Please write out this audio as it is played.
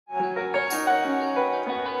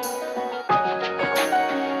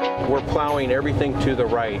we're plowing everything to the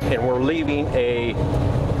right, and we're leaving a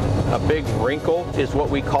big wrinkle, is what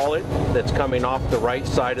we call it, that's coming off the right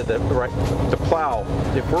side of the plow.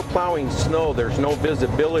 If we're plowing snow, there's no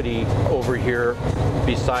visibility over here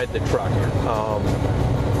beside the truck.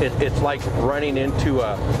 It's like running into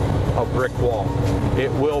a brick wall. It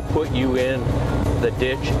will put you in the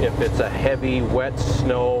ditch if it's a heavy, wet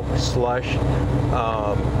snow, slush,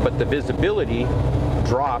 but the visibility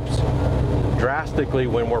drops drastically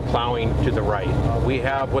when we're plowing to the right. We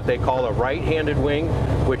have what they call a right-handed wing,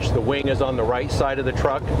 which the wing is on the right side of the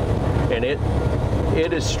truck, and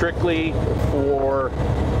it is strictly for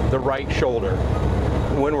the right shoulder.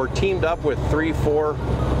 When we're teamed up with 3, 4,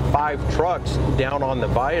 5 trucks down on the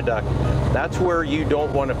viaduct, that's where you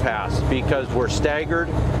don't want to pass, because we're staggered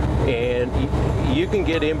and you can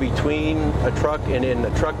get in between a truck, and in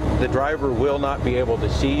the truck the driver will not be able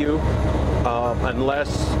to see you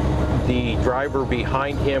unless the driver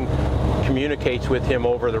behind him communicates with him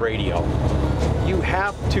over the radio. You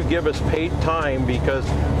have to give us paid time, because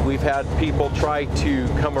we've had people try to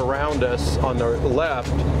come around us on the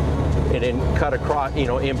left and then cut across,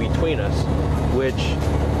 in between us, which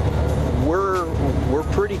we're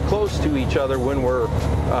pretty close to each other when we're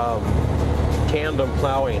tandem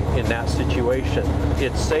plowing in that situation.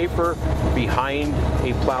 It's safer behind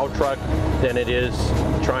a plow truck than it is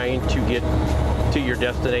trying to get to your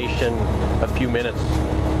destination a few minutes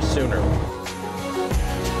sooner.